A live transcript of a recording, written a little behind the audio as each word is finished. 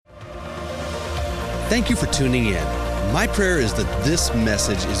Thank you for tuning in. My prayer is that this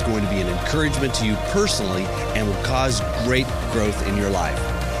message is going to be an encouragement to you personally and will cause great growth in your life.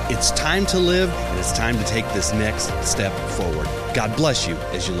 It's time to live, and it's time to take this next step forward. God bless you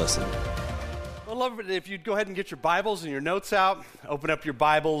as you listen. I'd love it if you'd go ahead and get your Bibles and your notes out. Open up your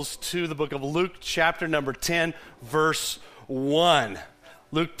Bibles to the book of Luke, chapter number 10, verse 1.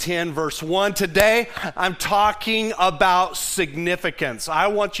 Luke 10, verse 1. Today, I'm talking about significance. I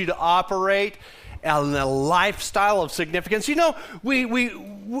want you to operate in a lifestyle of significance. You know, we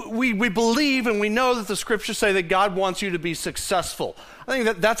believe and we know that the scriptures say that God wants you to be successful. I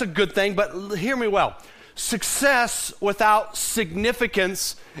think that's a good thing, but hear me well. Success without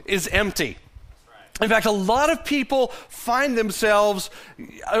significance is empty. In fact, a lot of people find themselves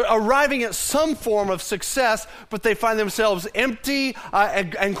arriving at some form of success, but they find themselves empty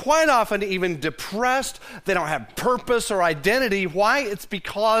and quite often even depressed. They don't have purpose or identity. Why? It's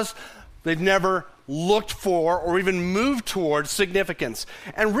because they've never looked for or even moved towards significance.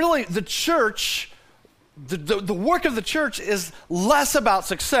 And really, the church, the work of the church is less about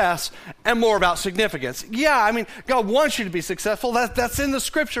success and more about significance. Yeah, I mean, God wants you to be successful. That's in the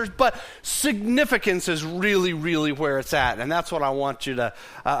scriptures, but significance is really, really where it's at. And that's what I want you to,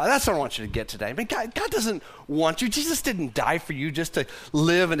 get today. I mean, God doesn't want you. Jesus didn't die for you just to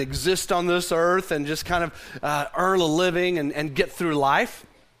live and exist on this earth and just kind of earn a living and get through life.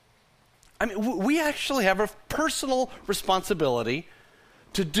 I mean, we actually have a personal responsibility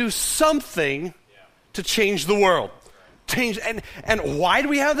to do something to change the world. And why do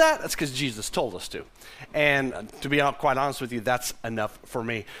we have that? That's because Jesus told us to. And to be quite honest with you, that's enough for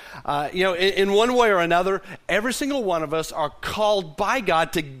me. In one way or another, every single one of us are called by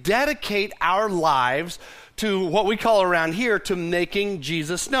God to dedicate our lives to what we call around here to making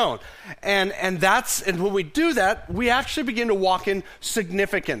Jesus known. And when we do that, we actually begin to walk in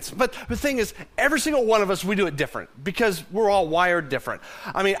significance. But the thing is, every single one of us, we do it different because we're all wired different.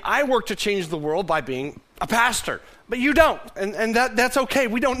 I mean, I work to change the world by being a pastor, but you don't. And that's okay.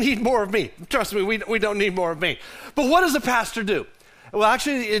 We don't need more of me. Trust me, we don't need more of me. But what does a pastor do? Well,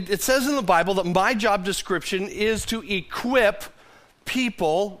 actually, it says in the Bible that my job description is to equip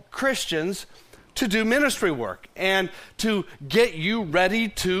people, Christians, to do ministry work and to get you ready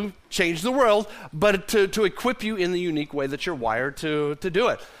to change the world, but to equip you in the unique way that you're wired to do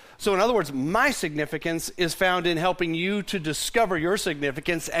it. So in other words, my significance is found in helping you to discover your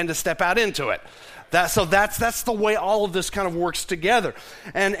significance and to step out into it. That's the way all of this kind of works together.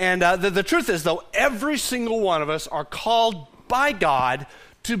 And the truth is, though, every single one of us are called by God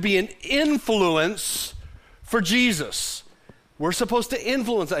to be an influence for Jesus. We're supposed to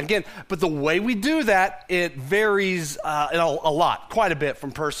influence that. Again, but the way we do that, it varies a lot, quite a bit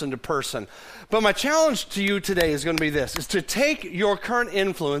from person to person. But my challenge to you today is going to be this, is to take your current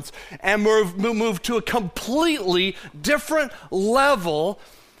influence and move to a completely different level.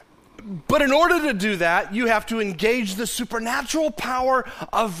 But in order to do that, you have to engage the supernatural power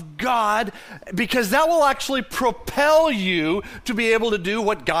of God, because that will actually propel you to be able to do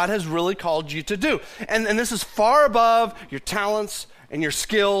what God has really called you to do. And this is far above your talents and your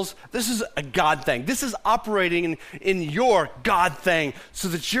skills. This is a God thing. This is operating in your God thing so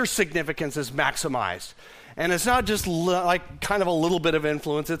that your significance is maximized. And it's not just like kind of a little bit of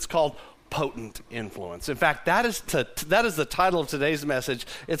influence. It's called potent influence. In fact, that is the title of today's message.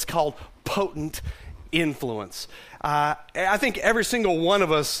 It's called Potent Influence. I think every single one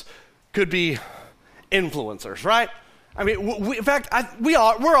of us could be influencers, right? I mean,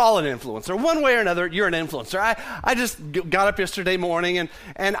 we're all an influencer. One way or another, you're an influencer. I just got up yesterday morning,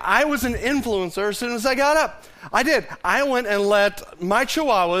 and I was an influencer as soon as I got up. I did. I went and let my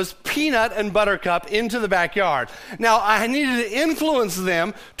chihuahuas, Peanut and Buttercup, into the backyard. Now, I needed to influence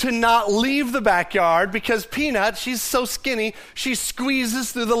them to not leave the backyard because Peanut, she's so skinny, she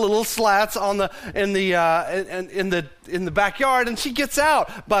squeezes through the little slats in the backyard, and she gets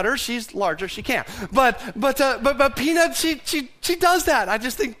out. Butter, she's larger, she can't. But Peanut, she does that. I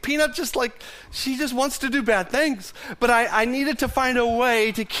just think Peanut she just wants to do bad things. But I needed to find a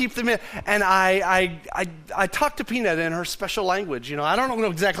way to keep them in, and I talked to Peanut in her special language. You know, I don't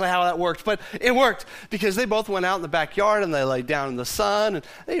know exactly how that worked, but it worked because they both went out in the backyard and they laid down in the sun, and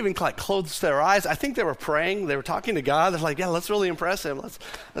they even closed their eyes. I think they were praying. They were talking to God. They're like, yeah, let's really impress him.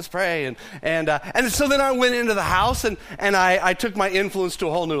 Let's pray. And so then I went into the house and I took my influence to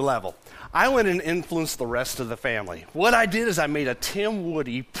a whole new level. I went and influenced the rest of the family. What I did is I made a Tim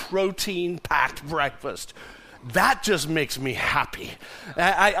Woody protein-packed breakfast. That just makes me happy.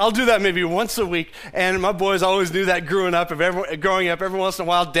 I'll do that maybe once a week, and my boys always knew that growing up, every once in a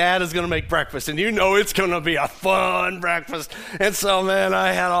while, Dad is going to make breakfast, and you know it's going to be a fun breakfast. And so, man,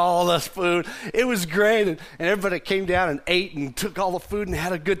 I had all this food. It was great, and everybody came down and ate and took all the food and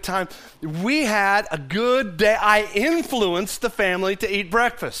had a good time. We had a good day. I influenced the family to eat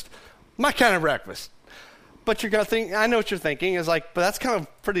breakfast, my kind of breakfast. But you're going to think, I know what you're thinking, is like, but that's kind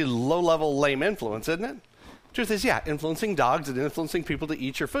of pretty low-level, lame influence, isn't it? Truth is, yeah, influencing dogs and influencing people to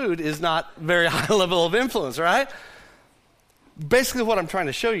eat your food is not very high level of influence, right? Basically, what I'm trying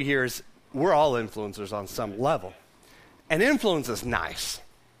to show you here is we're all influencers on some level. And influence is nice.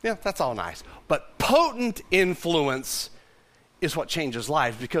 Yeah, that's all nice. But potent influence is what changes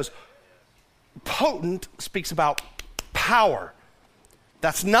lives, because potent speaks about power.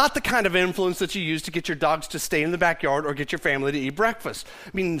 That's not the kind of influence that you use to get your dogs to stay in the backyard or get your family to eat breakfast.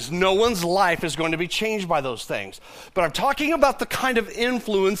 It means no one's life is going to be changed by those things. But I'm talking about the kind of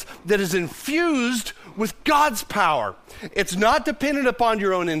influence that is infused with God's power. It's not dependent upon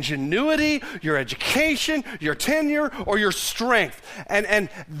your own ingenuity, your education, your tenure, or your strength. And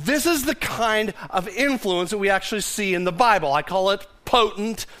this is the kind of influence that we actually see in the Bible. I call it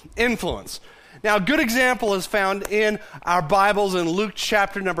potent influence. Now, a good example is found in our Bibles in Luke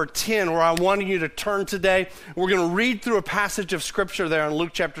chapter number 10, where I want you to turn today. We're going to read through a passage of Scripture there in Luke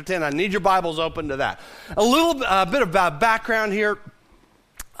chapter 10. I need your Bibles open to that. A little bit of background here.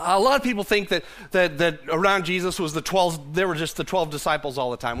 A lot of people think that around Jesus was the 12, they were just the 12 disciples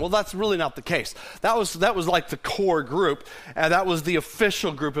all the time. Well, that's really not the case. That was like the core group, and that was the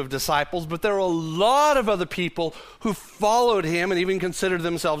official group of disciples, but there were a lot of other people who followed him and even considered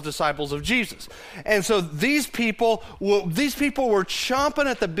themselves disciples of Jesus. And so these people were chomping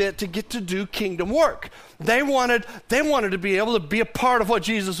at the bit to get to do kingdom work. They wanted to be able to be a part of what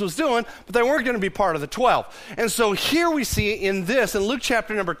Jesus was doing, but they weren't going to be part of the 12. And so here we see in Luke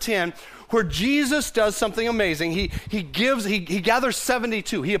chapter number 10, where Jesus does something amazing. He gathers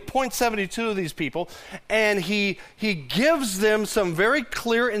 72. He appoints 72 of these people, and he gives them some very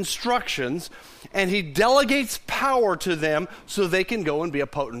clear instructions, and he delegates power to them so they can go and be a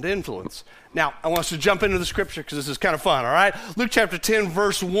potent influence. Now, I want us to jump into the scripture because this is kind of fun, all right? Luke chapter 10,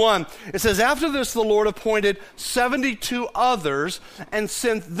 verse 1. It says, "After this, the Lord appointed 72 others and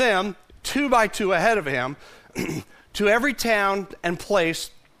sent them 2 by 2 ahead of him to every town and place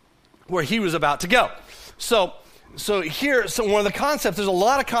where he was about to go." So one of the concepts, there's a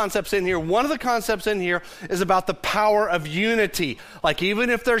lot of concepts in here. One of the concepts in here is about the power of unity. Like even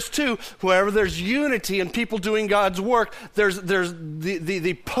if there's two, wherever there's unity and people doing God's work, there's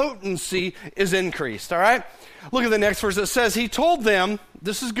the potency is increased, all right? Look at the next verse. It says, he told them,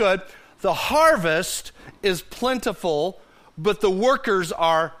 this is good, the harvest is plentiful, but the workers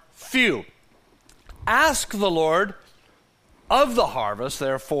are few. Ask the Lord of the harvest,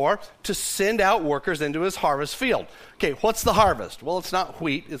 therefore, to send out workers into his harvest field. Okay, what's the harvest? Well, it's not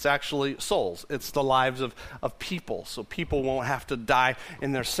wheat, it's actually souls. It's the lives of people, so people won't have to die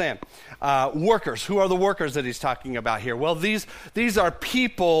in their sin. Workers, who are the workers that he's talking about here? Well, these are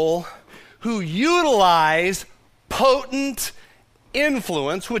people who utilize potent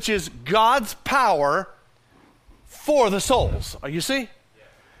influence, which is God's power for the souls. You see?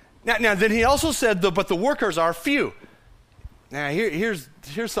 Now then he also said, but the workers are few. Now, here's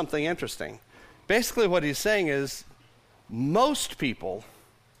something interesting. Basically, what he's saying is most people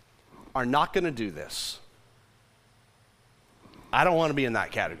are not going to do this. I don't want to be in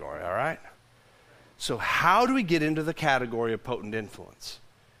that category, all right? So how do we get into the category of potent influence?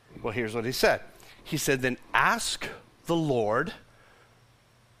 Well, here's what he said. He said, then ask the Lord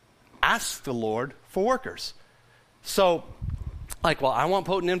for workers. So, like, well, I want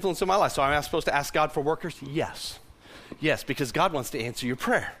potent influence in my life, so am I supposed to ask God for workers? Yes, because God wants to answer your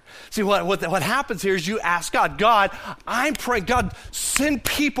prayer. See, what happens here is you ask God, I'm praying, God, send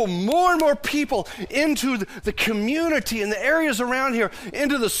people, more and more people into the community and the areas around here,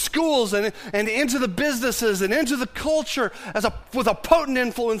 into the schools and into the businesses and into the culture with a potent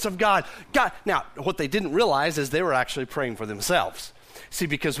influence of God. Now, what they didn't realize is they were actually praying for themselves. See,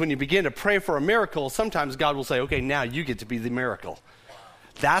 because when you begin to pray for a miracle, sometimes God will say, okay, now you get to be the miracle.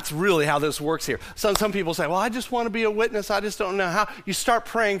 That's really how this works here. Some people say, well, I just want to be a witness. I just don't know how. You start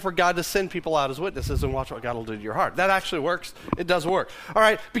praying for God to send people out as witnesses and watch what God will do to your heart. That actually works. It does work. All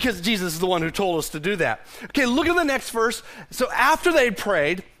right, because Jesus is the one who told us to do that. Okay, look at the next verse. So after they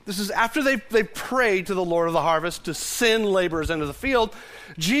prayed, this is after they prayed to the Lord of the harvest to send laborers into the field,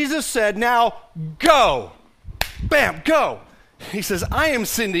 Jesus said, now go. Bam, go. He says, I am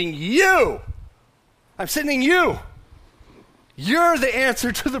sending you. I'm sending you. You're the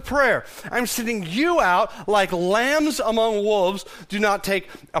answer to the prayer. I'm sending you out like lambs among wolves. Do not take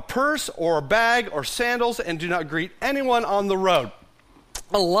a purse or a bag or sandals, and do not greet anyone on the road.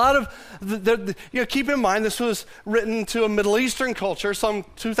 A lot of, keep in mind, this was written to a Middle Eastern culture some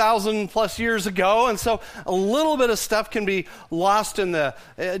 2,000 plus years ago, and so a little bit of stuff can be lost in the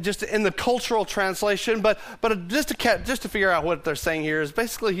just in the cultural translation. But just to figure out what they're saying here is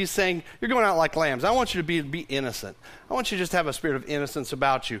basically he's saying you're going out like lambs. I want you to be innocent. I want you to just have a spirit of innocence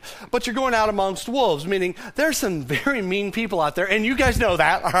about you. But you're going out amongst wolves, meaning there's some very mean people out there, and you guys know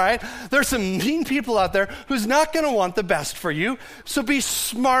that, all right? There's some mean people out there who's not going to want the best for you. So be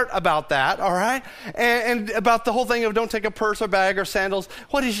smart about that, all right? And about the whole thing of don't take a purse or bag or sandals,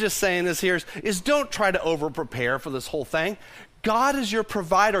 what he's just saying is don't try to over-prepare for this whole thing. God is your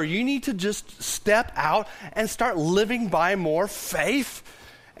provider. You need to just step out and start living by more faith,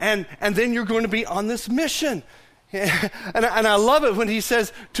 and then you're going to be on this mission. And I love it when he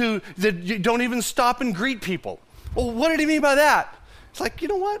says that you don't even stop and greet people. Well, what did he mean by that? It's like, you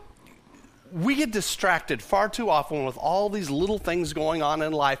know what? We get distracted far too often with all these little things going on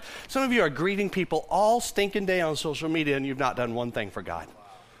in life. Some of you are greeting people all stinking day on social media, and you've not done one thing for God.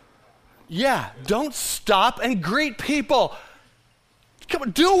 Yeah, don't stop and greet people. Come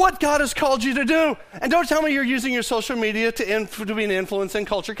on, do what God has called you to do. And don't tell me you're using your social media to be an influence in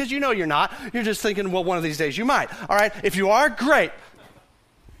culture, because you know you're not. You're just thinking, well, one of these days you might. All right? If you are, great.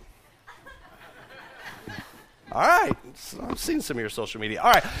 All right. I've seen some of your social media.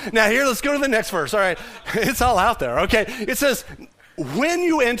 All right. Now here, let's go to the next verse. All right. It's all out there. Okay. It says, when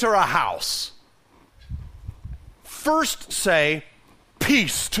you enter a house, first say,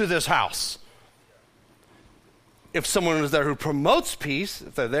 peace to this house. If someone is there who promotes peace,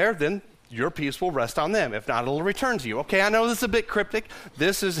 if they're there, then your peace will rest on them. If not, it'll return to you. Okay, I know this is a bit cryptic.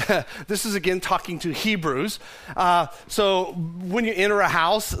 This is again talking to Hebrews. So when you enter a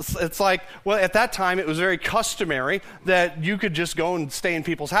house, it's like, well, at that time it was very customary that you could just go and stay in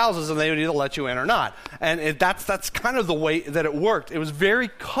people's houses and they would either let you in or not. And that's kind of the way that it worked. It was very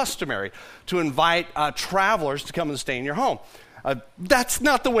customary to invite travelers to come and stay in your home. That's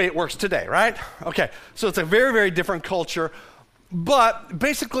not the way it works today, right? Okay, so it's a very, very different culture. But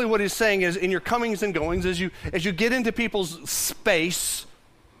basically what he's saying is in your comings and goings, as you get into people's space,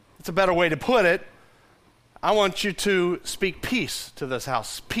 it's a better way to put it, I want you to speak peace to this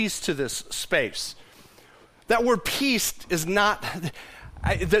house, peace to this space. That word peace is not,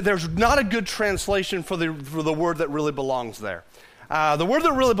 there's not a good translation for the word that really belongs there. The word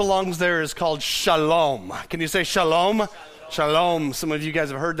that really belongs there is called shalom. Can you say shalom? Shalom. Some of you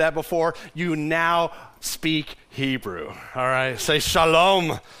guys have heard that before. You now speak Hebrew. All right, say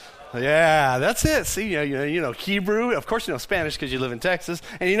shalom. Yeah, that's it. See, you know Hebrew. Of course, you know Spanish because you live in Texas,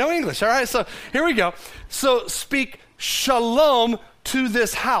 and you know English. All right, so here we go. So speak shalom to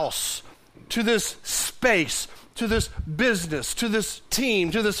this house, to this space, to this business, to this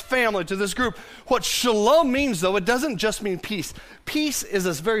team, to this family, to this group. What shalom means, though, it doesn't just mean peace. Peace is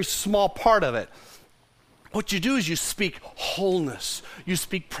a very small part of it. What you do is you speak wholeness, you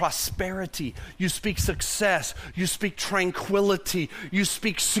speak prosperity, you speak success, you speak tranquility, you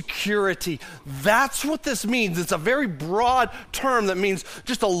speak security. That's what this means. It's a very broad term that means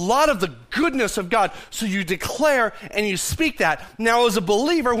just a lot of the goodness of God. So you declare and you speak that. Now, as a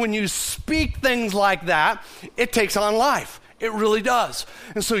believer, when you speak things like that, it takes on life. It really does.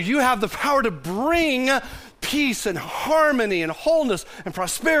 And so you have the power to bring peace and harmony and wholeness and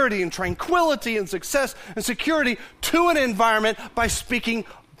prosperity and tranquility and success and security to an environment by speaking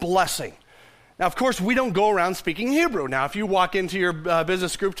blessing. Now, of course, we don't go around speaking Hebrew. Now, if you walk into your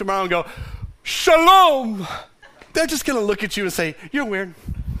business group tomorrow and go, shalom, they're just going to look at you and say, you're weird.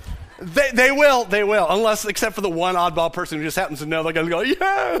 They will, unless, except for the one oddball person who just happens to know, they're going to go,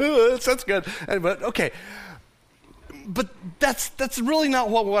 yeah, that's good. But, okay. But that's really not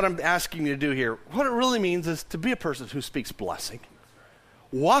what I'm asking you to do here. What it really means is to be a person who speaks blessing.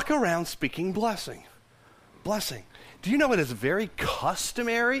 Walk around speaking blessing. Blessing. Do you know it is very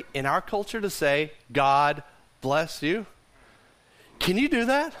customary in our culture to say, God bless you? Can you do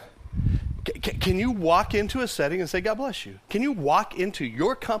that? Can you walk into a setting and say, God bless you? Can you walk into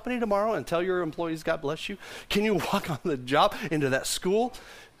your company tomorrow and tell your employees, God bless you? Can you walk on the job into that school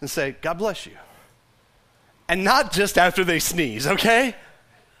and say, God bless you? And not just after they sneeze, okay?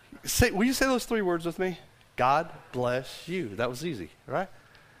 Will you say those three words with me? God bless you. That was easy, right?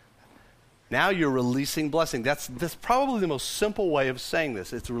 Now you're releasing blessing. That's probably the most simple way of saying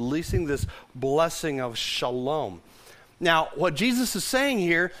this. It's releasing this blessing of shalom. Now, what Jesus is saying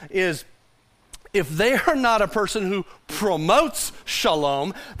here is if they are not a person who promotes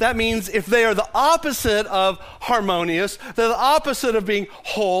shalom, that means if they are the opposite of harmonious, they're the opposite of being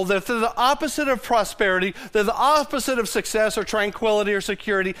whole, they're the opposite of prosperity, they're the opposite of success or tranquility or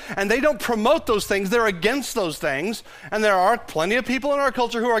security, and they don't promote those things, they're against those things, and there are plenty of people in our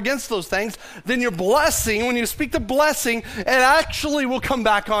culture who are against those things, then your blessing, when you speak the blessing, it actually will come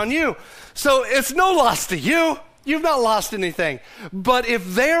back on you. So it's no loss to you. You've not lost anything. But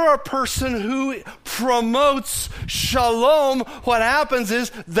if they're a person who promotes shalom, what happens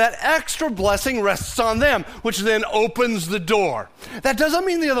is that extra blessing rests on them, which then opens the door. That doesn't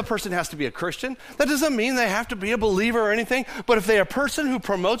mean the other person has to be a Christian. That doesn't mean they have to be a believer or anything. But if they're a person who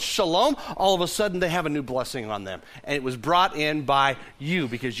promotes shalom, all of a sudden they have a new blessing on them. And it was brought in by you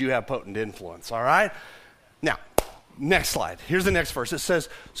because you have potent influence, all right? Now, next slide. Here's the next verse. It says,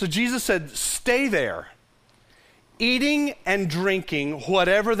 so Jesus said, stay there, eating and drinking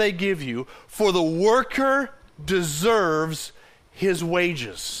whatever they give you, for the worker deserves his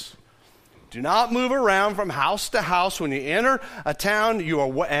wages. Do not move around from house to house. When you enter a town, you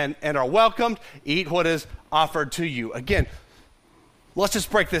are and are welcomed. Eat what is offered to you. Again, let's just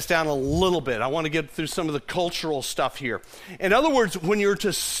break this down a little bit. I want to get through some of the cultural stuff here. In other words, when you're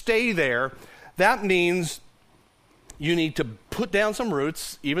to stay there, that means you need to put down some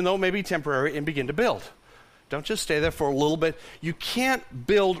roots, even though it may be temporary, and begin to build. Don't just stay there for a little bit. You can't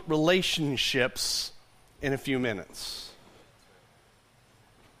build relationships in a few minutes.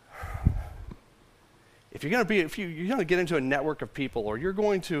 If you're going to get into a network of people, or you're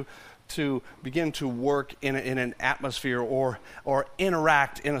going to begin to work in an atmosphere or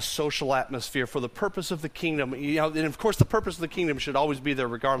interact in a social atmosphere for the purpose of the kingdom, and of course the purpose of the kingdom should always be there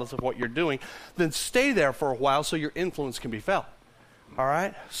regardless of what you're doing, then stay there for a while so your influence can be felt. All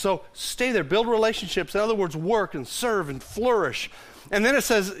right? So stay there, build relationships. In other words, work and serve and flourish. And then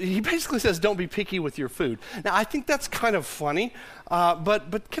he basically says, don't be picky with your food. Now, I think that's kind of funny,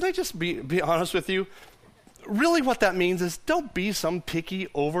 but can I just be honest with you? Really what that means is don't be some picky,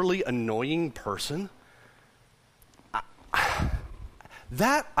 overly annoying person.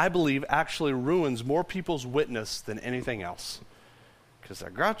 That, I believe, actually ruins more people's witness than anything else. Because they're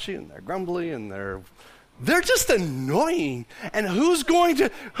grouchy and they're grumbly and they're just annoying. And who's going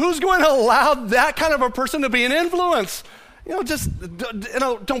to allow that kind of a person to be an influence?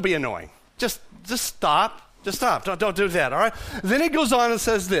 Don't be annoying. Just stop. Just stop. Don't do that, all right? Then it goes on and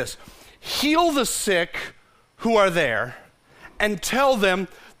says this, heal the sick who are there and tell them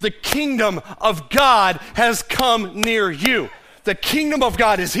the kingdom of God has come near you. The kingdom of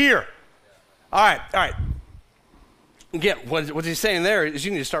God is here. All right. Again, what he's saying there is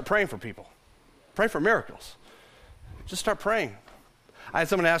you need to start praying for people. Pray for miracles. Just start praying. I had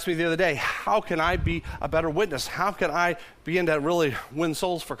someone ask me the other day, how can I be a better witness? How can I begin to really win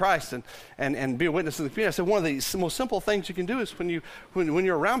souls for Christ and be a witness in the community? I said, one of the most simple things you can do is when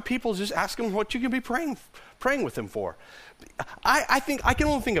you're around people, just ask them what you can be praying with them for. I think I can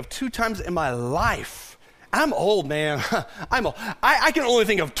only think of 2 times in my life. I'm old, man. I'm old. I can only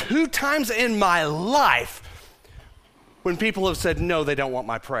think of 2 times in my life when people have said, no, they don't want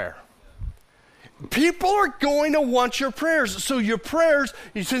my prayer. People are going to want your prayers. So your prayers,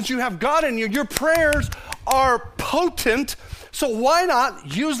 since you have God in you, your prayers are potent. So why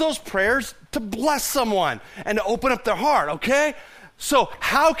not use those prayers to bless someone and to open up their heart, okay? So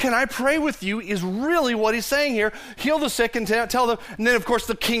how can I pray with you is really what he's saying here. Heal the sick and tell them. And then, of course,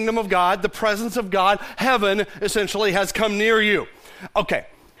 the kingdom of God, the presence of God, heaven, essentially, has come near you. Okay.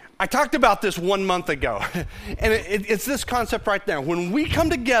 I talked about this 1 month ago, and it's this concept right there. When we come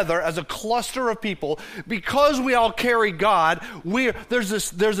together as a cluster of people, because we all carry God, there's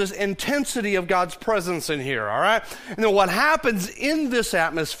this intensity of God's presence in here, all right? And then what happens in this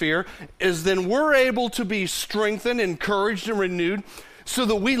atmosphere is then we're able to be strengthened, encouraged, and renewed so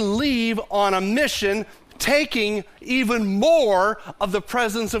that we leave on a mission taking even more of the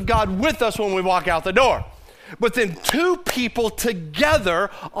presence of God with us when we walk out the door. But then 2 people together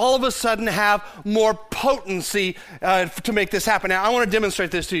all of a sudden have more potency to make this happen. Now, I want to demonstrate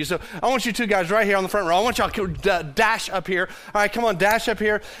this to you. So I want you 2 guys right here on the front row. I want y'all to dash up here. All right, come on, dash up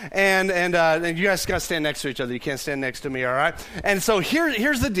here. And you guys got to stand next to each other. You can't stand next to me, all right? And so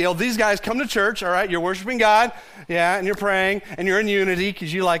here's the deal. These guys come to church, all right? You're worshiping God, yeah, and you're praying, and you're in unity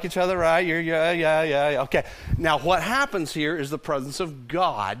because you like each other, right? Yeah. Okay. Now, what happens here is the presence of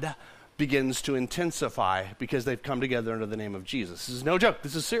God begins to intensify because they've come together under the name of Jesus. This is no joke.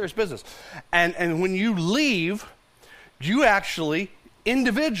 This is serious business. And when you leave, you actually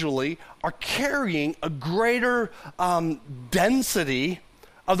individually are carrying a greater density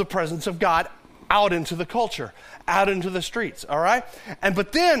of the presence of God out into the culture, out into the streets, all right?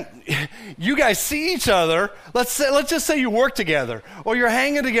 But then you guys see each other. Let's just say you work together, or you're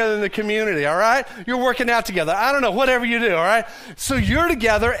hanging together in the community, all right? You're working out together. I don't know, whatever you do, all right? So you're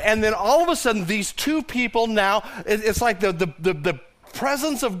together, and then all of a sudden, these two people now, it's like the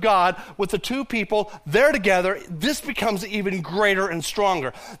presence of God with the two people, they're together. This becomes even greater and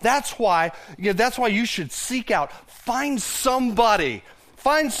stronger. That's why you should seek out, find somebody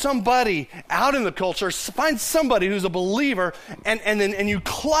out in the culture, find somebody who's a believer, and you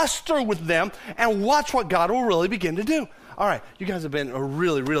cluster with them and watch what God will really begin to do. All right, you guys have been a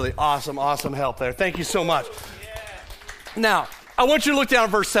really, really awesome help there. Thank you so much. Now, I want you to look down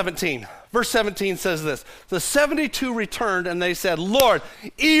at verse 17. Verse 17 says this: the 72 returned and they said, Lord,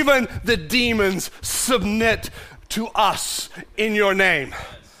 even the demons submit to us in your name.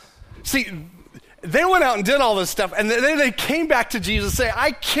 See, they went out and did all this stuff, and then they came back to Jesus saying,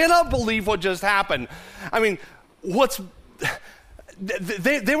 I cannot believe what just happened. I mean, they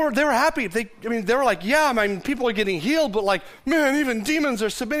were happy. They were like, yeah, people are getting healed, but like, man, even demons are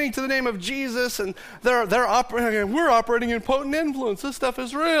submitting to the name of Jesus, and we're operating in potent influence. This stuff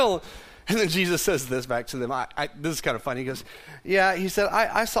is real. And then Jesus says this back to them. This is kind of funny. He goes, yeah, he said,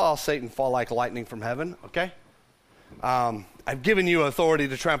 I saw Satan fall like lightning from heaven, okay? I've given you authority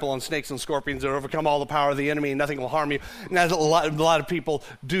to trample on snakes and scorpions and overcome all the power of the enemy, and nothing will harm you. And as a lot of people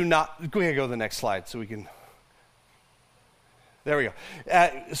do not. Go ahead, go to the next slide so we can. There we go.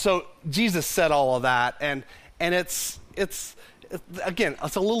 So Jesus said all of that, and it's again,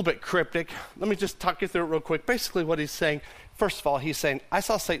 it's a little bit cryptic. Let me just talk you through it real quick. Basically, what he's saying. First of all, he's saying, I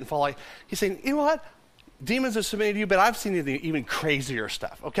saw Satan fall like. He's saying, you know what? Demons are submitting to you, but I've seen even crazier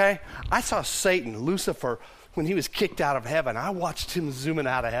stuff. Okay, I saw Satan, Lucifer. When he was kicked out of heaven, I watched him zooming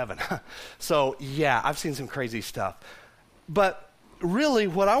out of heaven. So, yeah, I've seen some crazy stuff. But really,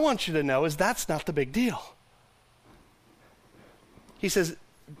 what I want you to know is that's not the big deal. He says,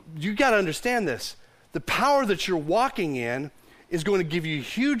 you got to understand this. The power that you're walking in is going to give you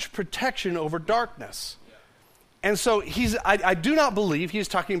huge protection over darkness. And so I do not believe he's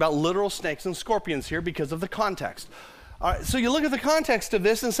talking about literal snakes and scorpions here because of the context. All right, so you look at the context of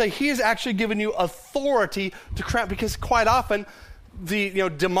this and say he has actually given you authority to cramp, because quite often the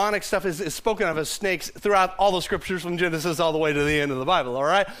demonic stuff is spoken of as snakes throughout all the scriptures from Genesis all the way to the end of the Bible, all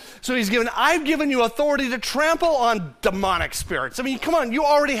right? So I've given you authority to trample on demonic spirits. I mean, come on, you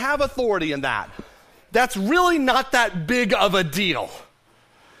already have authority in that. That's really not that big of a deal.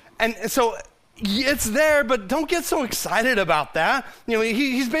 And so it's there, but don't get so excited about that.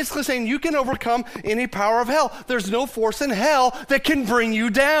 He's basically saying you can overcome any power of hell. There's no force in hell that can bring you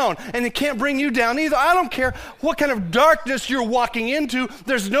down, and it can't bring you down either. I don't care what kind of darkness you're walking into.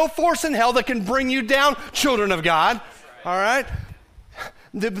 There's no force in hell that can bring you down, children of God. All right?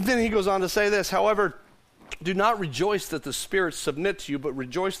 Then he goes on to say this, however, do not rejoice that the spirits submit to you, but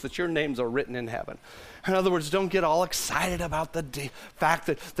rejoice that your names are written in heaven. In other words, don't get all excited about the fact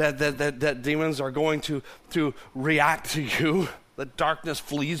that demons are going to react to you, that darkness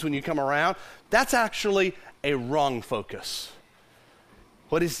flees when you come around. That's actually a wrong focus.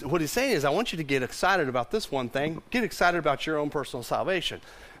 What he's saying is, I want you to get excited about this one thing. Get excited about your own personal salvation.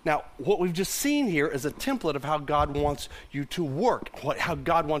 Now, what we've just seen here is a template of how God wants you to work, how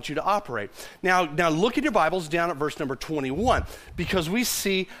God wants you to operate. Now look at your Bibles down at verse number 21, because we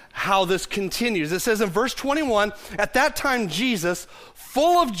see how this continues. It says in verse 21, at that time Jesus,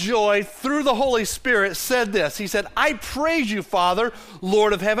 full of joy through the Holy Spirit, said this. He said, I praise you, Father,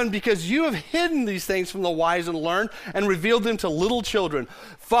 Lord of heaven, because you have hidden these things from the wise and learned and revealed them to little children.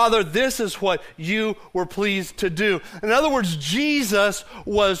 Father, this is what you were pleased to do. In other words, Jesus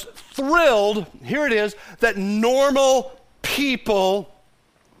was thrilled, here it is, that normal people,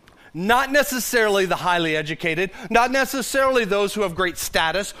 not necessarily the highly educated, not necessarily those who have great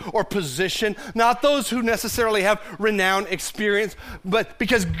status or position, not those who necessarily have renowned experience, but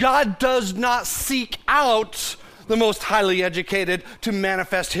because God does not seek out the most highly educated to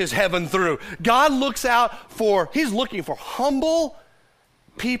manifest his heaven through. God he's looking for humble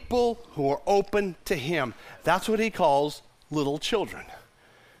people who are open to him. That's what he calls little children.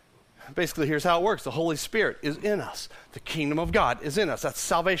 Basically, here's how it works. The Holy Spirit is in us. The kingdom of God is in us. That's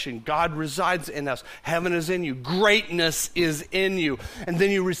salvation. God resides in us. Heaven is in you. Greatness is in you. And then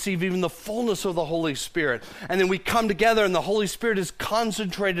you receive even the fullness of the Holy Spirit. And then we come together and the Holy Spirit is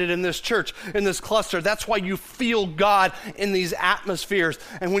concentrated in this church, in this cluster. That's why you feel God in these atmospheres.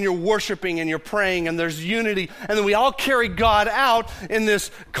 And when you're worshiping and you're praying and there's unity, and then we all carry God out in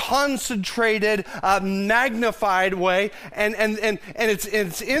this concentrated, magnified way. And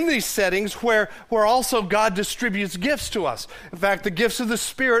it's in these settings where also God distributes gifts gifts to us. In fact, the gifts of the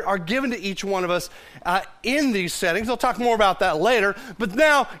Spirit are given to each one of us in these settings. I'll talk more about that later. But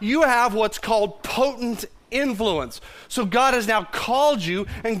now you have what's called potent influence. So God has now called you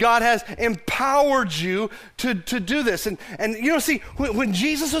and God has empowered you to do this. And see, when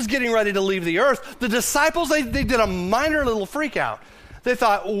Jesus was getting ready to leave the earth, the disciples, they did a minor little freak out. They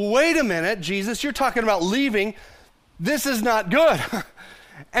thought, wait a minute, Jesus, you're talking about leaving. This is not good.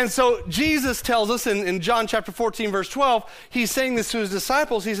 And so Jesus tells us in John chapter 14, verse 12, he's saying this to his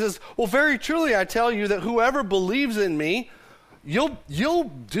disciples. He says, well, very truly I tell you that whoever believes in me, you'll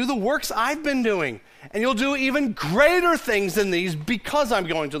do the works I've been doing. And you'll do even greater things than these because I'm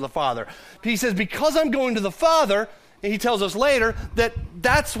going to the Father. He says, because I'm going to the Father, and he tells us later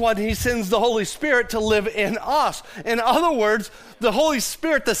that's what he sends the Holy Spirit to live in us. In other words, the Holy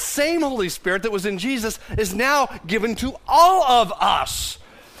Spirit, the same Holy Spirit that was in Jesus, is now given to all of us.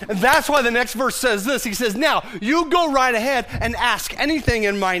 And that's why the next verse says this. He says, now, you go right ahead and ask anything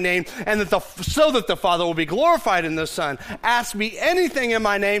in my name, and so that the Father will be glorified in the Son. Ask me anything in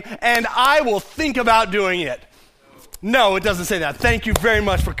my name, and I will think about doing it. No, it doesn't say that. Thank you very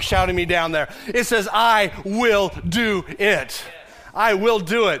much for shouting me down there. It says, I will do it. I will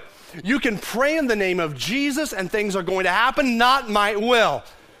do it. You can pray in the name of Jesus, and things are going to happen, not my will.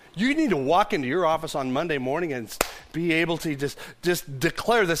 You need to walk into your office on Monday morning and be able to just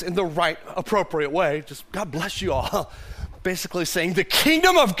declare this in the right, appropriate way. Just, God bless you all. Basically saying the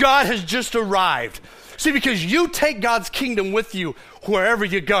kingdom of God has just arrived. See, because you take God's kingdom with you wherever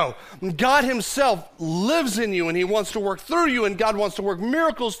you go. God himself lives in you, and he wants to work through you, and God wants to work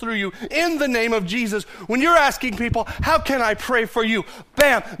miracles through you in the name of Jesus. When you're asking people, how can I pray for you?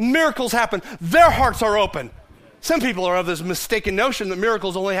 Bam, miracles happen. Their hearts are open. Some people are of this mistaken notion that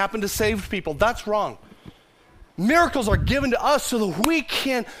miracles only happen to saved people. That's wrong. Miracles are given to us so that we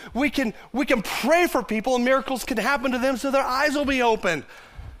can pray for people, and miracles can happen to them so their eyes will be opened.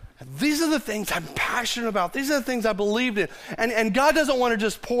 These are the things I'm passionate about. These are the things I believed in. And God doesn't want to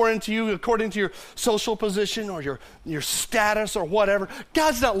just pour into you according to your social position or your status or whatever.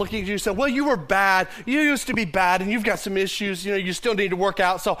 God's not looking at you and saying, well, you were bad. You used to be bad, and you've got some issues. You still need to work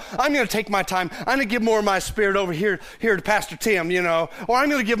out. So I'm going to take my time. I'm going to give more of my spirit over here to Pastor Tim, or I'm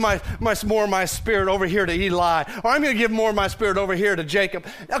going to give more of my spirit over here to Eli, or I'm going to give more of my spirit over here to Jacob.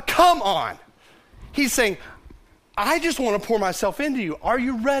 Now, come on. He's saying, I just want to pour myself into you. Are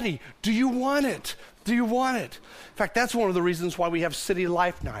you ready? Do you want it? Do you want it? In fact, that's one of the reasons why we have City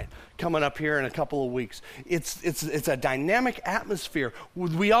Life Night coming up here in a couple of weeks. It's a dynamic atmosphere.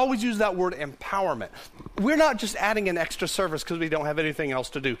 We always use that word empowerment. We're not just adding an extra service because we don't have anything else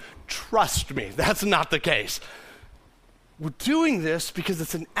to do. Trust me, that's not the case. We're doing this because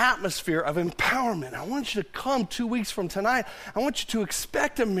it's an atmosphere of empowerment. I want you to come 2 weeks from tonight. I want you to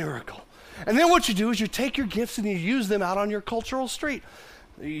expect a miracle. And then what you do is you take your gifts and you use them out on your cultural street.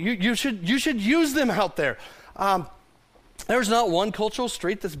 You should use them out there. There's not one cultural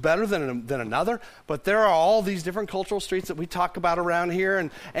street that's better than another, but there are all these different cultural streets that we talk about around here.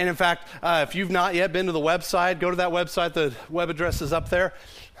 And in fact, if you've not yet been to the website, go to that website. The web address is up there.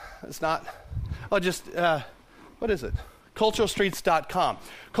 It's not, what is it? Culturalstreets.com.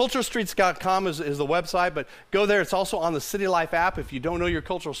 Culturalstreets.com is the website, but go there. It's also on the City Life app. If you don't know your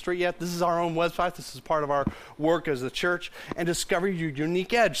cultural street yet, this is our own website. This is part of our work as a church. And discover your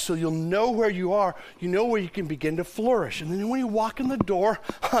unique edge so you'll know where you are. You know where you can begin to flourish. And then when you walk in the door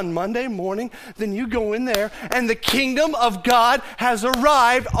on Monday morning, then you go in there and the kingdom of God has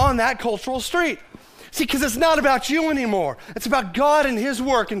arrived on that cultural street. See, because it's not about you anymore. It's about God and his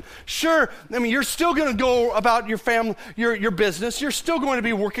work. And sure, you're still going to go about your family, your business. You're still going to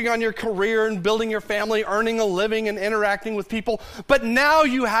be working on your career and building your family, earning a living and interacting with people. But now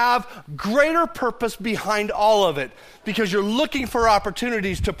you have greater purpose behind all of it because you're looking for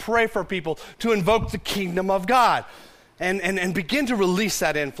opportunities to pray for people, to invoke the kingdom of God. And begin to release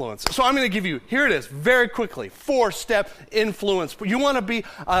that influence. So I'm going to give you, here it is, very quickly, 4-step influence. You want to be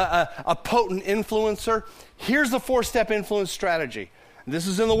a potent influencer? Here's the 4-step influence strategy. This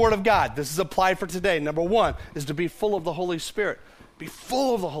is in the Word of God. This is applied for today. Number 1 is to be full of the Holy Spirit. Be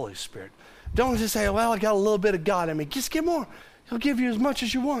full of the Holy Spirit. Don't just say, well, I got a little bit of God in me. Just get more. He'll give you as much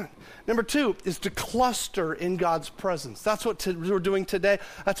as you want. Number 2 is to cluster in God's presence. That's what we're doing today.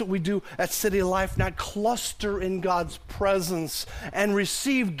 That's what we do at City Life Night. Cluster in God's presence and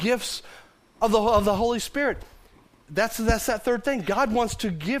receive gifts of the Holy Spirit. That's that third thing. God wants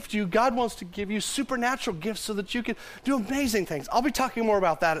to gift you. God wants to give you supernatural gifts so that you can do amazing things. I'll be talking more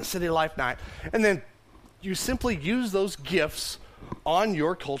about that at City Life Night. And then you simply use those gifts on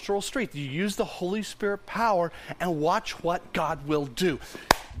your cultural street. You use the Holy Spirit power and watch what God will do.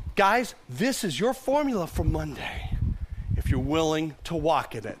 Guys, this is your formula for Monday. if you're willing to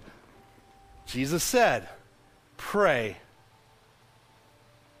walk in it. Jesus said, pray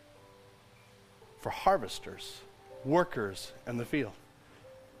for harvesters, workers in the field.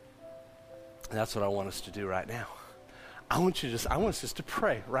 And that's what I want us to do right now. I want us just to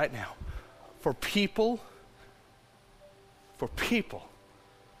pray right now for people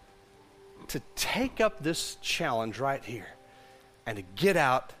to take up this challenge right here and to get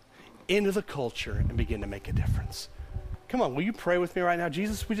out into the culture and begin to make a difference. Come on, will you pray with me right now?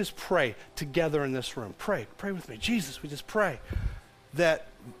 Jesus, we just pray together in this room. Pray with me. Jesus, we just pray that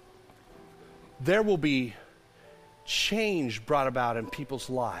there will be change brought about in people's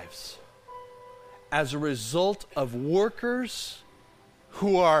lives as a result of workers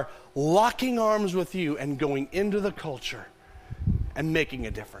who are locking arms with you and going into the culture and making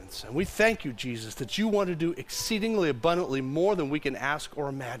a difference. And we thank you, Jesus, that you want to do exceedingly abundantly more than we can ask or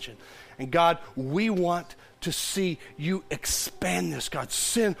imagine. And God, we want to see you expand this, God.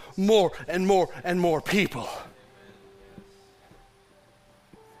 Send more and more and more people.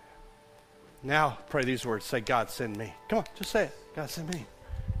 Now pray these words. Say, God, send me. Come on, just say it. God, send me.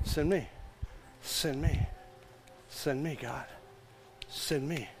 Send me. Send me. Send me, God. Send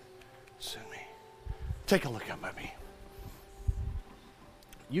me. Send me. Take a look up at me.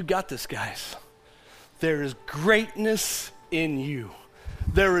 You got this, guys. There is greatness in you.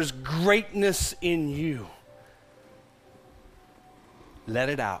 There is greatness in you. Let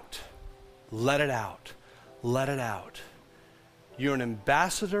it out. Let it out. Let it out. You're an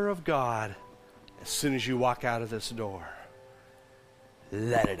ambassador of God as soon as you walk out of this door.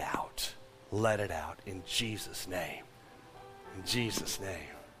 Let it out. Let it out in Jesus' name. In Jesus'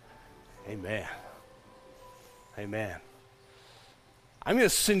 name. Amen. Amen. I'm going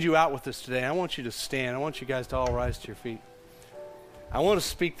to send you out with this today. I want you to stand. I want you guys to all rise to your feet. I want to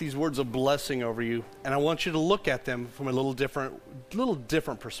speak these words of blessing over you, and I want you to look at them from a little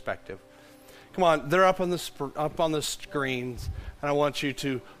different perspective. Come on, they're up on the screens, and I want you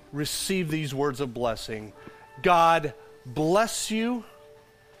to receive these words of blessing. God bless you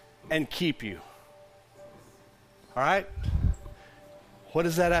and keep you. All right? What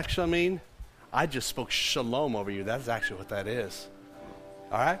does that actually mean? I just spoke shalom over you. That's actually what that is.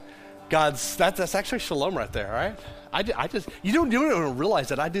 All right? That's actually shalom right there, all right? You don't even realize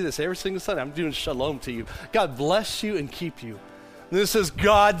that I do this every single Sunday. I'm doing shalom to you. God bless you and keep you. And this says,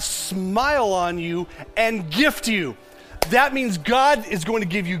 God smile on you and gift you. That means God is going to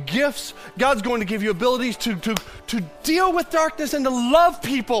give you gifts. God's going to give you abilities to deal with darkness and to love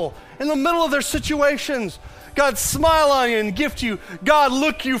people in the middle of their situations. God smile on you and gift you. God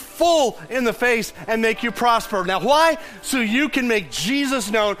look you full in the face and make you prosper. Now why? So you can make Jesus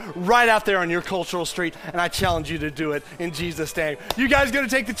known right out there on your cultural street. And I challenge you to do it in Jesus' name. You guys going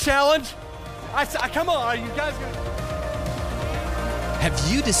to take the challenge? Come on, are you guys going to? Have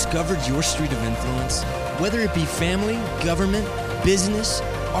you discovered your street of influence? Whether it be family, government, business,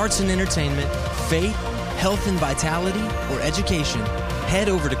 arts and entertainment, faith, health and vitality, or education, head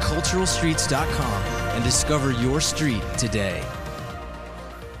over to culturalstreets.com and discover your street today.